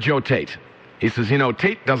bumped into Joe Tate. He says,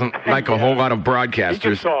 Tate doesn't like a whole lot of broadcasters. He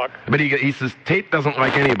can talk. But he says, Tate doesn't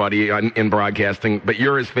like anybody in broadcasting, but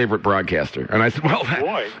you're his favorite broadcaster. And I said, well,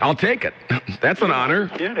 I'll take it. That's an honor.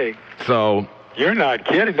 Kidding. So... You're not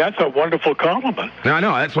kidding. That's a wonderful compliment. No, I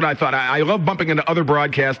know. That's what I thought. I love bumping into other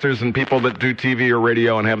broadcasters and people that do TV or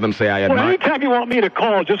radio and have them say, I admire. Well, anytime you want me to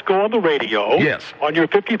call, just go on the radio. Yes. On your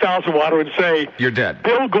 50,000 watt and say, you're dead.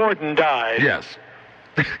 Bill Gordon died. Yes.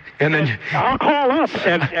 And then I'll call up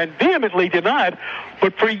and vehemently deny it.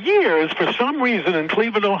 But for years, for some reason in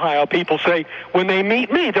Cleveland, Ohio, people say, when they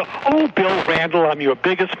meet me, oh, Bill Randle, I'm your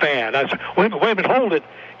biggest fan. I say, wait a minute, hold it.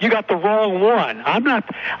 You got the wrong one. I'm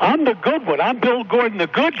the good one. I'm Bill Gordon, the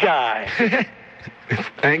good guy.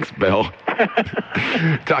 Thanks, Bill.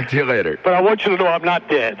 Talk to you later. But I want you to know I'm not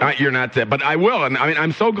dead. You're not dead, but I will. And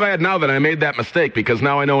I'm so glad now that I made that mistake, because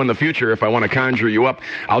now I know in the future, if I want to conjure you up,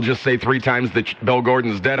 I'll just say 3 times that Bill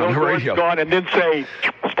Gordon's dead on the radio. Gone, and then say,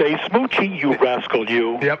 stay smoochy, you rascal,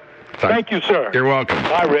 you. Yep. Thank you, sir. You're welcome.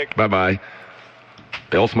 Bye, Rick. Bye-bye.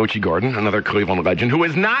 Bill Smoochie Gordon, another Cleveland legend, who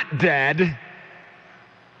is not dead.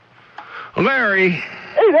 Larry.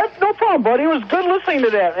 Hey, that's no problem, buddy. It was good listening to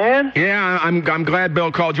that, man. Yeah, I'm glad Bill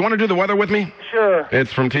called. You want to do the weather with me? Sure.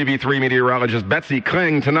 It's from TV3 meteorologist Betsy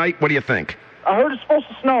Kling tonight. What do you think? I heard it's supposed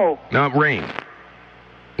to snow. No, rain.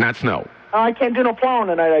 Not snow. I can't do no plowing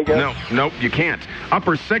tonight, I guess. Nope, you can't.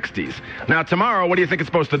 Upper 60s. Now, tomorrow, what do you think it's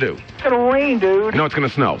supposed to do? It's going to rain, dude. No, it's going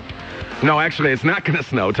to snow. No, actually, it's not going to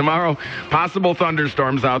snow. Tomorrow, possible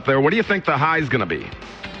thunderstorms out there. What do you think the high's going to be?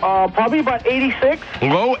 Probably about 86.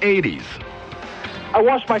 Low 80s. I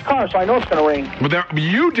washed my car, so I know it's going to rain. But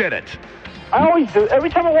you did it. I always do. Every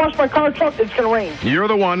time I wash my car truck, it's going to rain. You're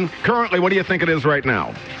the one. Currently, what do you think it is right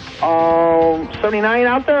now? 79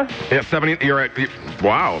 out there? Yeah, 70.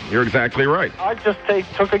 Wow, you're exactly right. I just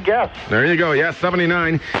took a guess. There you go. Yeah,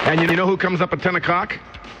 79. And you know who comes up at 10 o'clock?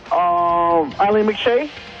 Eileen McShay?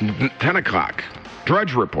 10 o'clock.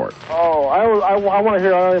 Drudge Report. Oh, I want to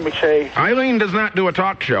hear Eileen McShay. Eileen does not do a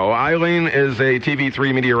talk show. Eileen is a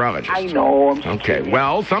TV3 meteorologist. I know. Okay,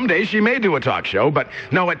 well, someday she may do a talk show, but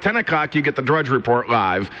no, at 10 o'clock you get the Drudge Report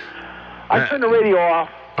live. I turned the radio off.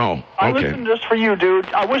 Oh, okay. I listen just for you, dude.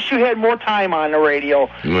 I wish you had more time on the radio.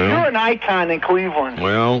 Well, you're an icon in Cleveland.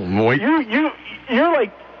 Well, wait. You're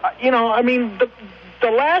like, I mean,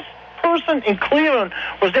 the last person in Cleveland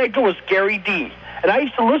was that good was Gary Dee. And I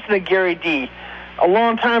used to listen to Gary Dee a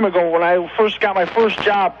long time ago when I first got my first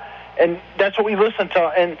job, and that's what we listened to.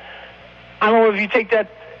 And I don't know if you take that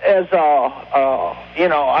as I don't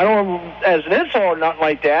know, as an insult or nothing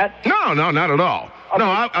like that. No, not at all. No,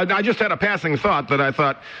 I just had a passing thought that I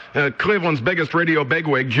thought Cleveland's biggest radio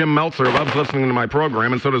bigwig, Jim Meltzer, loves listening to my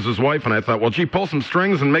program, and so does his wife. And I thought, well, gee, pull some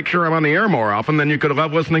strings and make sure I'm on the air more often. Then you could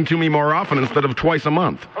love listening to me more often instead of twice a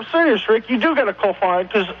month. I'm serious, Rick. You do got to call for it,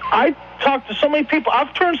 because I talk to so many people.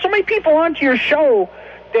 I've turned so many people onto your show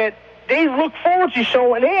that they look forward to your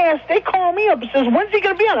show, and they call me up and says, when's he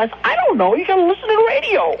going to be on? I said, I don't know. You got to listen to the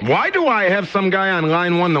radio. Why do I have some guy on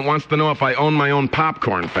line 1 that wants to know if I own my own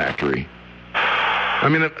popcorn factory? I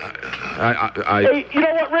mean, Hey, you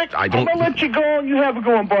know what, Rick? I'm going to let you go, and you have a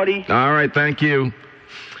good one, buddy. All right, thank you.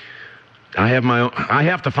 I have my own. I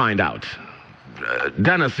have to find out.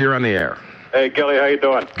 Dennis, you're on the air. Hey, Gilly, how you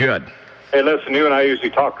doing? Good. Hey, listen, you and I usually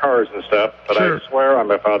talk cars and stuff, but Sure. I swear on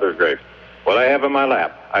my father's grave. what I have in my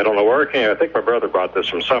lap, I don't know where it came. I think my brother brought this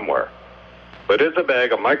from somewhere. But it's a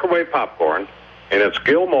bag of microwave popcorn, and it's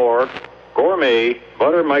Gilmour Gourmet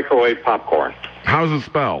Butter Microwave Popcorn. How's it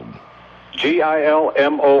spelled?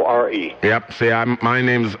 Gilmore. Yep, see, my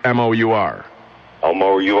name's M-O-U-R.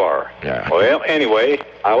 M-O-U-R. Yeah. Well, anyway,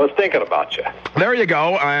 I was thinking about you. There you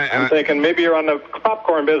go. I'm thinking maybe you're on the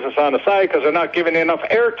popcorn business on the side because they're not giving you enough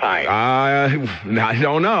airtime. I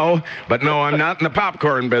don't know. But no, I'm not in the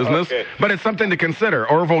popcorn business. Okay. But it's something to consider.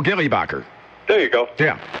 Orville Gillibacher. There you go.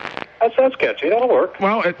 Yeah. That's catchy. That'll work.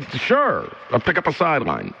 Well, sure. I'll pick up a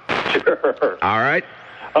sideline. Sure. All right.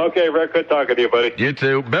 Okay, Rick, good talking to you, buddy. You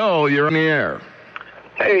too. Bill, you're on the air.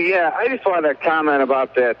 Hey, yeah, I just wanted to comment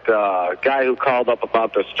about that guy who called up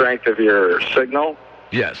about the strength of your signal.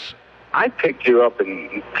 Yes. I picked you up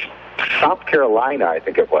in South Carolina, I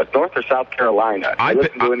think it was, North or South Carolina. I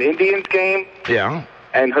listened to an Indians game. Yeah.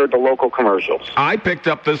 And heard the local commercials. I picked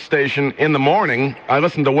up this station in the morning. I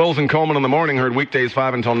listened to Wills and Coleman in the morning, heard weekdays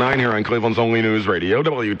 5 until 9 here on Cleveland's only news radio,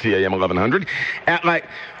 WTAM 1100, at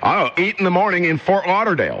 8 in the morning in Fort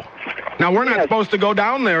Lauderdale. Now, we're not supposed to go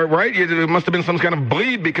down there, right? It must have been some kind of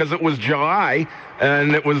bleed because it was July,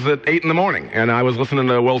 and it was at 8 in the morning, and I was listening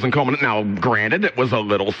to Wills and Coleman. Now, granted, it was a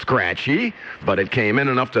little scratchy, but it came in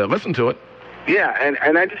enough to listen to it. Yeah,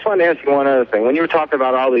 and I just wanted to ask you one other thing. When you were talking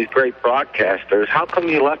about all these great broadcasters, how come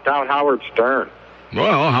you left out Howard Stern?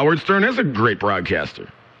 Well, Howard Stern is a great broadcaster.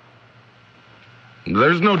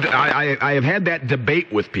 There's no... I have had that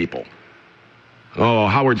debate with people. Oh,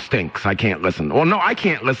 Howard stinks. I can't listen. Well, no, I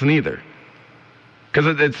can't listen either.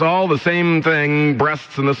 Because it's all the same thing,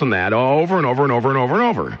 breasts and this and that, over and over and over and over and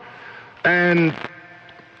over. And...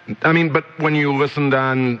 I mean, but when you listened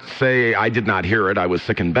on, say, I did not hear it, I was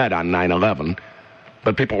sick in bed on 9/11,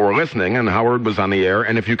 but people were listening and Howard was on the air,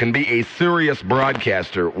 and if you can be a serious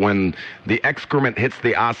broadcaster when the excrement hits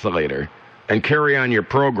the oscillator and carry on your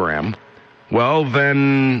program, well,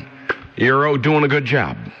 then you're doing a good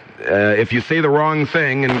job. If you say the wrong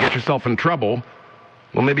thing and get yourself in trouble,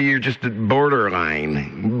 well, maybe you're just borderline.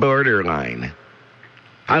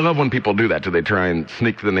 I love when people do that. Do they try and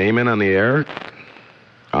sneak the name in on the air?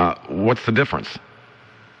 What's the difference?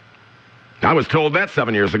 I was told that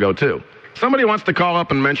 7 years ago, too. Somebody wants to call up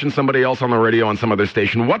and mention somebody else on the radio on some other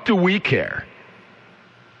station. What do we care?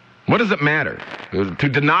 What does it matter? To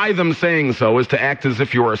deny them saying so is to act as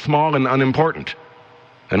if you are small and unimportant.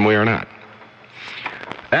 And we are not.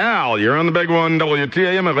 Al, you're on the big one,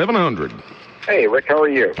 WTAM 1100. Hey, Rick, how are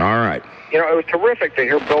you? All right. You know, it was terrific to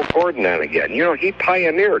hear Bill Gordon on again. You know, he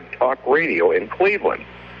pioneered talk radio in Cleveland.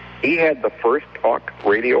 He had the first talk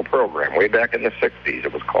radio program way back in the 60s.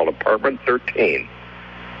 It was called Apartment 13.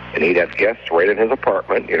 And he'd have guests right in his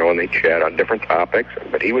apartment, you know, and they'd chat on different topics.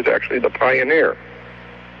 But he was actually the pioneer.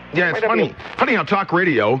 Yeah, it's funny how talk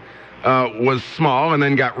radio was small and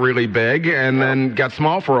then got really big and then got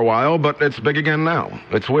small for a while, but it's big again now.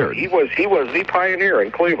 It's weird. He was the pioneer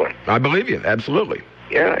in Cleveland. I believe you, absolutely.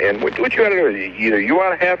 Yeah, and what you got to do is either you ought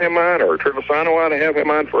to have him on or Trevisano ought to have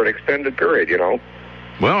him on for an extended period, you know.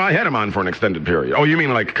 Well, I had him on for an extended period. Oh, you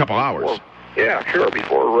mean like a couple hours? Well, yeah, sure,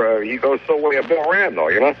 before he goes so way of Bill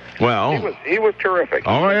Randle, you know? Well... He was terrific.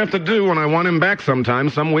 All I have to do when I want him back some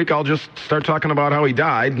week, I'll just start talking about how he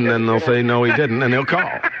died, and then they'll say, no, he didn't, and he'll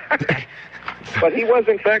call. But he was,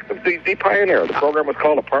 in fact, the pioneer. The program was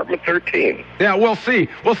called Apartment 13. Yeah, we'll see.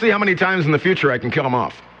 We'll see how many times in the future I can kill him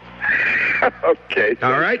off. Okay.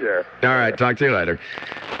 All right? Care. All right, talk to you later.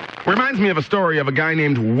 Reminds me of a story of a guy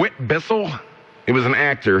named Whit Bissell. He was an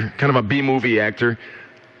actor, kind of a B-movie actor.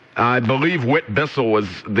 I believe Whit Bissell was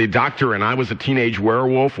the doctor and I Was a Teenage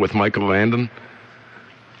Werewolf with Michael Landon.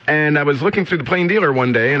 And I was looking through the Plain Dealer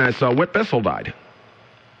one day and I saw Whit Bissell died.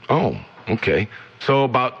 Oh, okay. So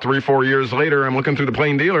about 3-4 years later, I'm looking through the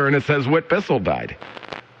Plain Dealer and it says Whit Bissell died.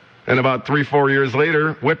 And about 3-4 years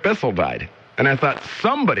later, Whit Bissell died. And I thought,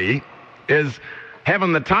 somebody is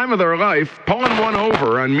having the time of their life, pulling one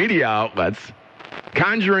over on media outlets,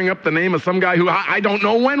 conjuring up the name of some guy who I don't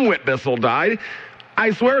know when Whit Bissell died.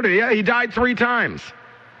 I swear to you, he died 3 times.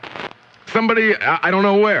 Somebody, I don't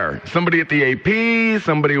know where. Somebody at the AP,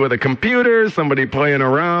 somebody with a computer, somebody playing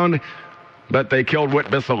around. But they killed Whit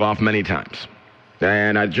Bissell off many times.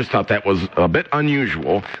 And I just thought that was a bit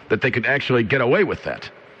unusual that they could actually get away with that.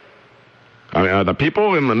 I mean, the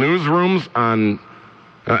people in the newsrooms on,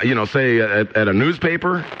 say at a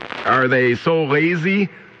newspaper, are they so lazy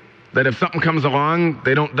that if something comes along,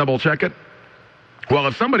 they don't double-check it? Well,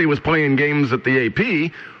 if somebody was playing games at the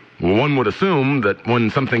AP, one would assume that when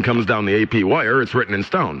something comes down the AP wire, it's written in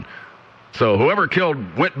stone. So whoever killed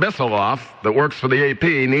Whit Bissell off that works for the AP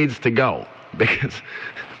needs to go. Because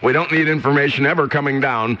We don't need information ever coming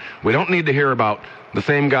down. We don't need to hear about the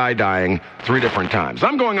same guy dying 3 different times.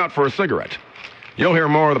 I'm going out for a cigarette. You'll hear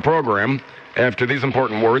more of the program after these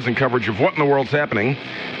important words and coverage of what in the world's happening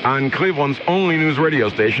on Cleveland's only news radio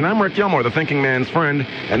station. I'm Rick Gilmour, the thinking man's friend,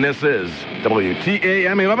 and this is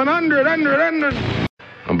WTAM 1100.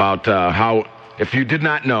 About how, if you did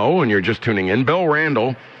not know and you're just tuning in, Bill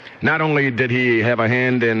Randle, not only did he have a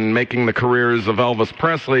hand in making the careers of Elvis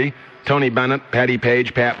Presley, Tony Bennett, Patty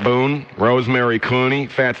Page, Pat Boone, Rosemary Clooney,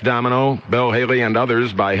 Fats Domino, Bill Haley, and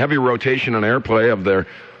others by heavy rotation and airplay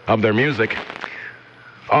of their music.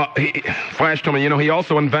 Flash told me, he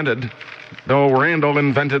also Bill Randle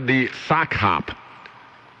invented the sock hop,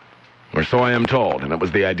 or so I am told. And it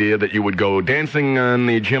was the idea that you would go dancing on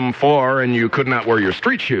the gym floor and you could not wear your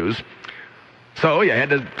street shoes. So you had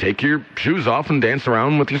to take your shoes off and dance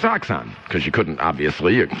around with your socks on, because you couldn't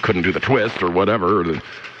do the twist or whatever, or the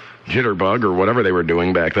jitterbug or whatever they were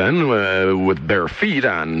doing back then with bare feet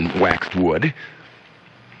on waxed wood.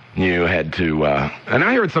 You had to, and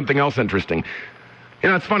I heard something else interesting.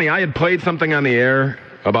 It's funny, I had played something on the air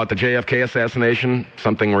about the JFK assassination,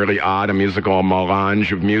 something really odd, a musical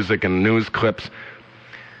melange of music and news clips.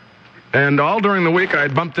 And all during the week, I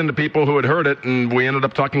had bumped into people who had heard it, and we ended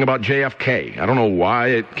up talking about JFK. I don't know why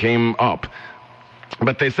it came up.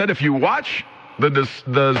 But they said if you watch the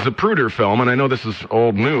Zapruder film, and I know this is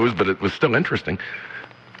old news, but it was still interesting.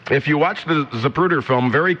 If you watch the Zapruder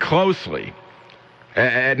film very closely,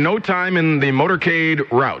 at no time in the motorcade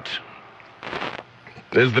route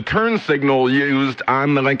is the turn signal used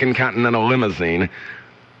on the Lincoln Continental limousine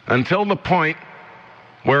until the point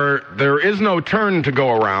where there is no turn to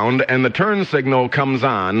go around and the turn signal comes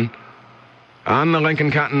on the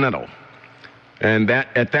Lincoln Continental. And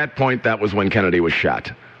at that point, that was when Kennedy was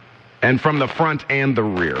shot. And from the front and the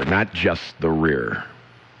rear, not just the rear.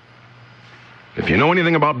 If you know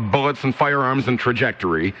anything about bullets and firearms and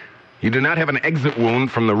trajectory, you do not have an exit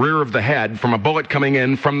wound from the rear of the head from a bullet coming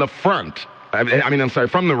in from the front.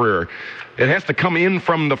 From the rear. It has to come in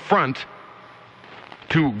from the front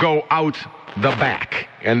to go out the back.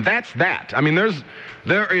 And that's that.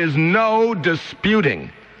 There is no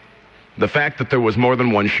disputing the fact that there was more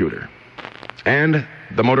than one shooter. And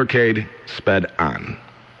the motorcade sped on.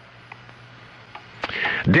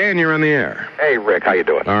 Dan, you're on the air. Hey, Rick, how you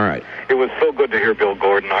doing? All right. It was so good to hear Bill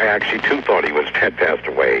Gordon. I actually, too, thought he had passed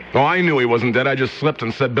away. Oh, I knew he wasn't dead. I just slipped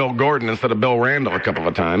and said Bill Gordon instead of Bill Randle a couple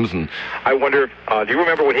of times. And I wonder, do you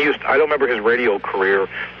remember when I don't remember his radio career,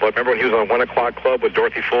 but remember when he was on 1 O'Clock Club with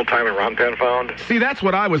Dorothy Fuldheim and Ron Penfound? See, that's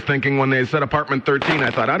what I was thinking when they said Apartment 13.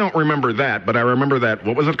 I thought, I don't remember that, but I remember that.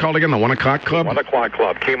 What was it called again, the 1 O'Clock Club? 1 O'Clock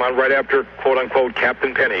Club. Came on right after, quote-unquote,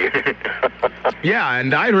 Captain Penny. Yeah,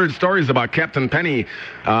 and I heard stories about Captain Penny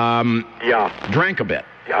drank a bit.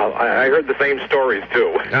 Yeah, I heard the same stories,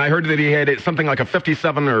 too. And I heard that he had something like a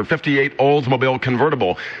 57 or 58 Oldsmobile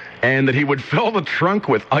convertible, and that he would fill the trunk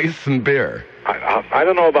with ice and beer. I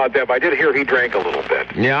don't know about that, but I did hear he drank a little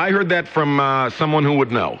bit. Yeah, I heard that from someone who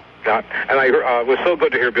would know. And it was so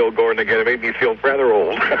good to hear Bill Gordon again. It made me feel rather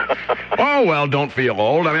old. Oh, well, don't feel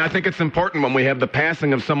old. I think it's important when we have the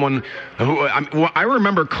passing of someone who... I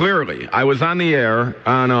remember clearly, I was on the air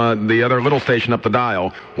on the other little station up the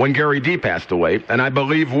dial when Gary Dee passed away, and I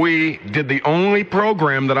believe we did the only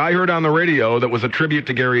program that I heard on the radio that was a tribute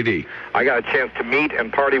to Gary Dee. I got a chance to meet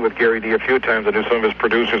and party with Gary Dee a few times. I knew some of his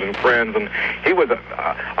producers and friends, and he was it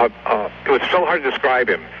was so hard to describe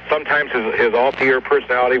him. Sometimes his off-the-air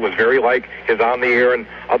personality was very like his on-the-air, and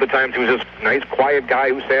other times he was just a nice, quiet guy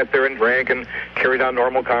who sat there and drank and carried on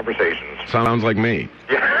normal conversations. Sounds like me.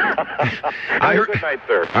 Yeah. Good night,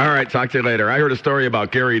 sir. All right, talk to you later. I heard a story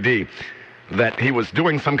about Gary Dee that he was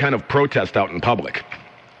doing some kind of protest out in public,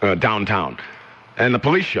 downtown, and the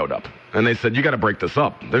police showed up, and they said, you got to break this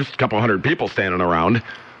up. There's a couple hundred people standing around,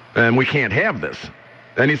 and we can't have this.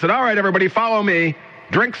 And he said, all right, everybody, follow me.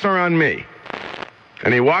 Drinks are on me.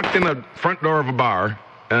 And he walked in the front door of a bar,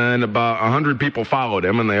 and about 100 people followed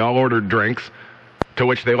him, and they all ordered drinks, to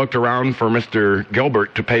which they looked around for Mr.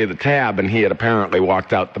 Gilbert to pay the tab, and he had apparently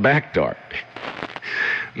walked out the back door.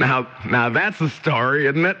 Now that's a story,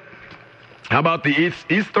 isn't it? How about the East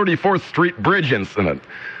 34th Street Bridge incident?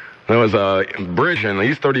 There was a bridge in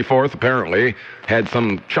East 34th, apparently, had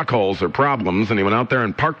some chuck holes or problems, and he went out there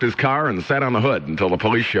and parked his car and sat on the hood until the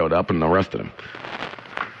police showed up and arrested him.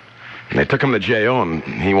 And they took him to jail, and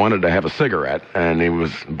he wanted to have a cigarette, and he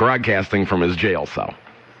was broadcasting from his jail cell.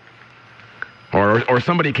 Or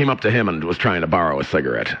somebody came up to him and was trying to borrow a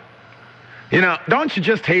cigarette. Don't you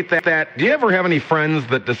just hate that? Do you ever have any friends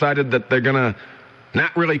that decided that they're going to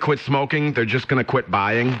not really quit smoking, they're just going to quit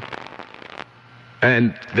buying?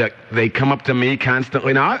 And they come up to me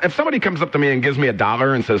constantly. Now, if somebody comes up to me and gives me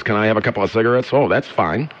 $1 and says, can I have a couple of cigarettes? Oh, that's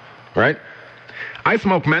fine, right? I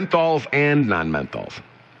smoke menthols and non-menthols.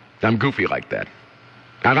 I'm goofy like that.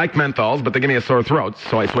 I like menthols, but they give me a sore throat,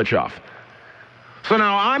 so I switch off. So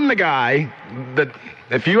now I'm the guy that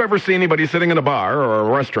if you ever see anybody sitting in a bar or a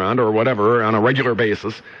restaurant or whatever on a regular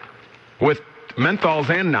basis with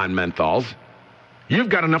menthols and non-menthols, you've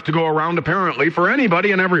got enough to go around apparently for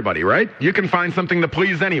anybody and everybody, right? You can find something to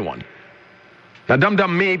please anyone. Now,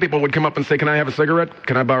 dumb me, people would come up and say, can I have a cigarette?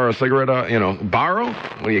 Can I borrow a cigarette? Borrow?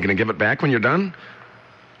 Well, are you going to give it back when you're done?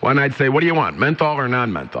 Well, and I'd say, what do you want, menthol or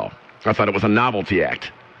non-menthol? I thought it was a novelty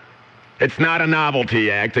act. It's not a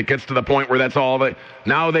novelty act. It gets to the point where that's all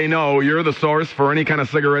now they know you're the source for any kind of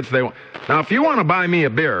cigarettes they want. Now, if you want to buy me a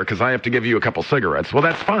beer because I have to give you a couple cigarettes, well,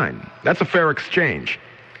 that's fine. That's a fair exchange.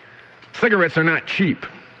 Cigarettes are not cheap.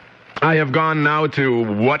 I have gone now to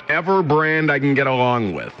whatever brand I can get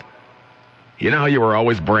along with. You know how you were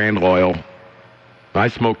always brand loyal? I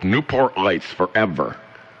smoked Newport Lights forever.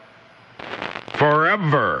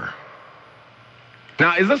 Forever.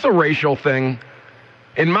 Now, is this a racial thing?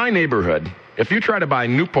 In my neighborhood, if you try to buy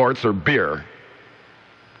Newports or beer,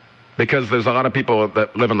 because there's a lot of people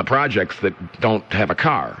that live in the projects that don't have a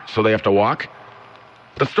car, so they have to walk,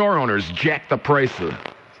 the store owners jack the price of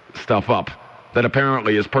stuff up that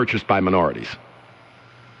apparently is purchased by minorities.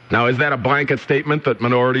 Now, is that a blanket statement that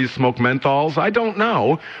minorities smoke menthols? I don't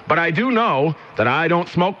know, but I do know that I don't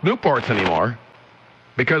smoke Newports anymore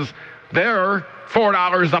because they're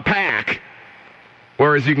 $4 a pack.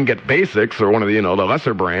 Whereas you can get Basics or one of the, the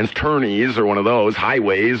lesser brands, Turney's or one of those,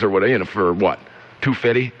 Highways or whatever, for what,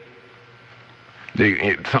 $2.50?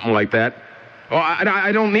 Something like that. Well,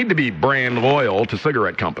 I don't need to be brand loyal to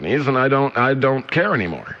cigarette companies, and I don't care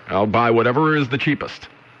anymore. I'll buy whatever is the cheapest.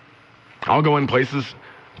 I'll go in places.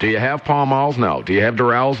 Do you have Pall Malls? No. Do you have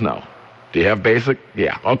Durrells? No. Do you have Basic?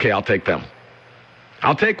 Yeah. Okay, I'll take them.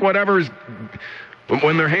 I'll take whatever's.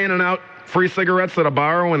 When they're handing out free cigarettes at a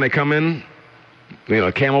bar when they come in,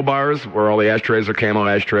 Camel bars where all the ashtrays are Camel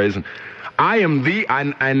ashtrays, and I am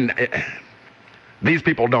these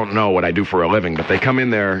people don't know what I do for a living, but they come in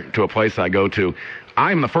there to a place I go to.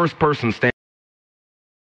 I am the first person standing